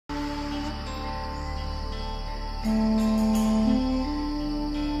They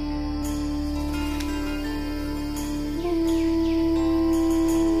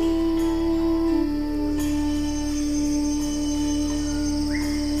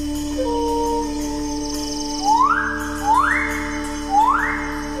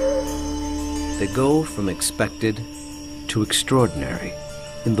go from expected to extraordinary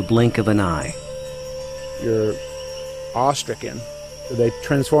in the blink of an eye. You're awe-stricken. They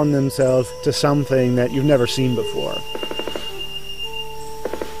transform themselves to something that you've never seen before.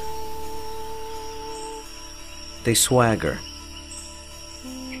 They swagger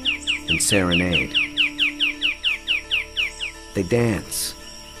and serenade. They dance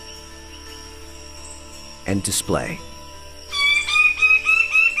and display.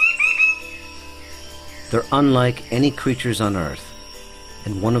 They're unlike any creatures on Earth,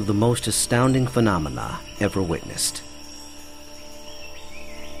 and one of the most astounding phenomena ever witnessed.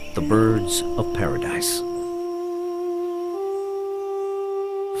 The birds of paradise.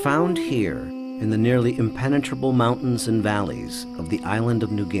 Found here in the nearly impenetrable mountains and valleys of the island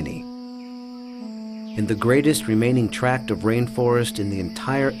of New Guinea, in the greatest remaining tract of rainforest in the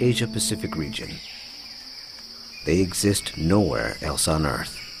entire Asia-Pacific region, they exist nowhere else on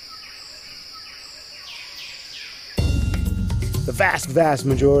Earth. The vast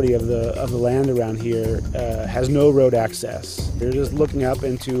majority of the land around here has no road access. You're just looking up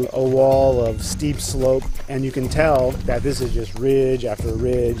into a wall of steep slope, and you can tell that this is just ridge after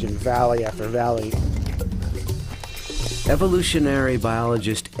ridge and valley after valley. Evolutionary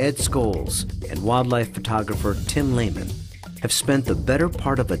biologist Ed Scholes and wildlife photographer Tim Lehman have spent the better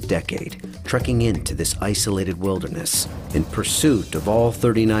part of a decade trekking into this isolated wilderness in pursuit of all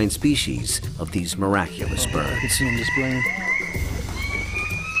 39 species of these miraculous birds. You can see them displaying.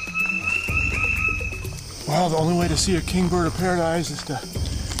 Well, the only way to see a kingbird of paradise is to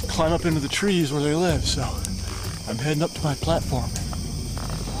climb up into the trees where they live, so I'm heading up to my platform.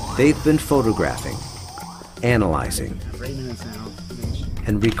 They've been photographing, analyzing,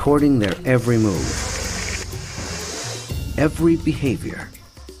 and recording their every move, every behavior,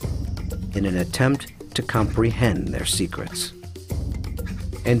 in an attempt to comprehend their secrets.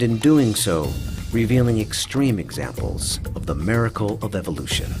 And in doing so, revealing extreme examples of the miracle of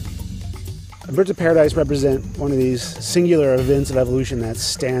evolution. Birds of paradise represent one of these singular events of evolution that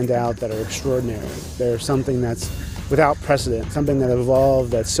stand out, that are extraordinary. They're something that's without precedent, something that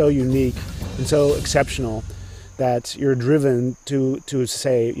evolved that's so unique and so exceptional that you're driven to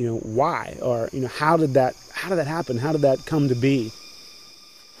say, you know, why? Or, you know, how did that happen? How did that come to be?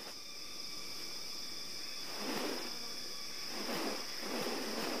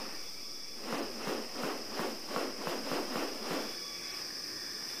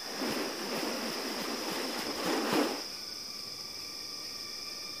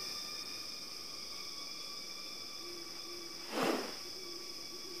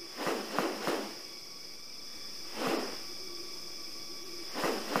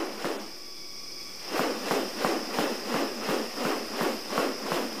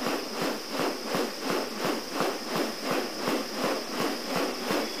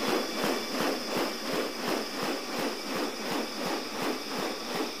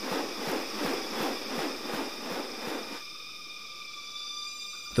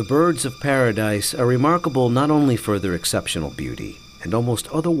 The birds of paradise are remarkable not only for their exceptional beauty and almost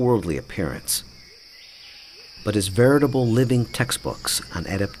otherworldly appearance, but as veritable living textbooks on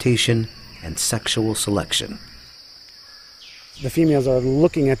adaptation and sexual selection. The females are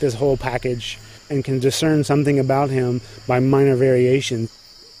looking at this whole package and can discern something about him by minor variation.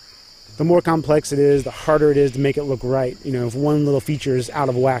 The more complex it is, the harder it is to make it look right. You know, if one little feature is out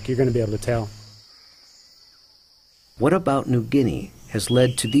of whack, you're going to be able to tell. What about New Guinea has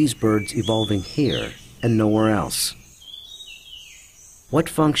led to these birds evolving here and nowhere else? What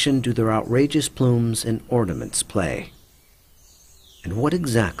function do their outrageous plumes and ornaments play? And what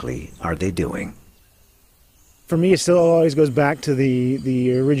exactly are they doing? For me, it still always goes back to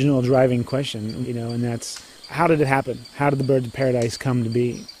the original driving question, you know, and that's, how did it happen? How did the birds of paradise come to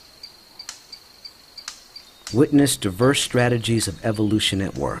be? Witness diverse strategies of evolution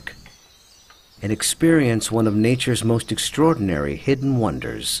at work, and experience one of nature's most extraordinary hidden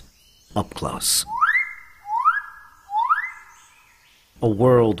wonders up close. A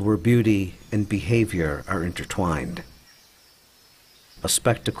world where beauty and behavior are intertwined. A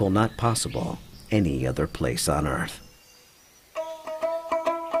spectacle not possible any other place on Earth.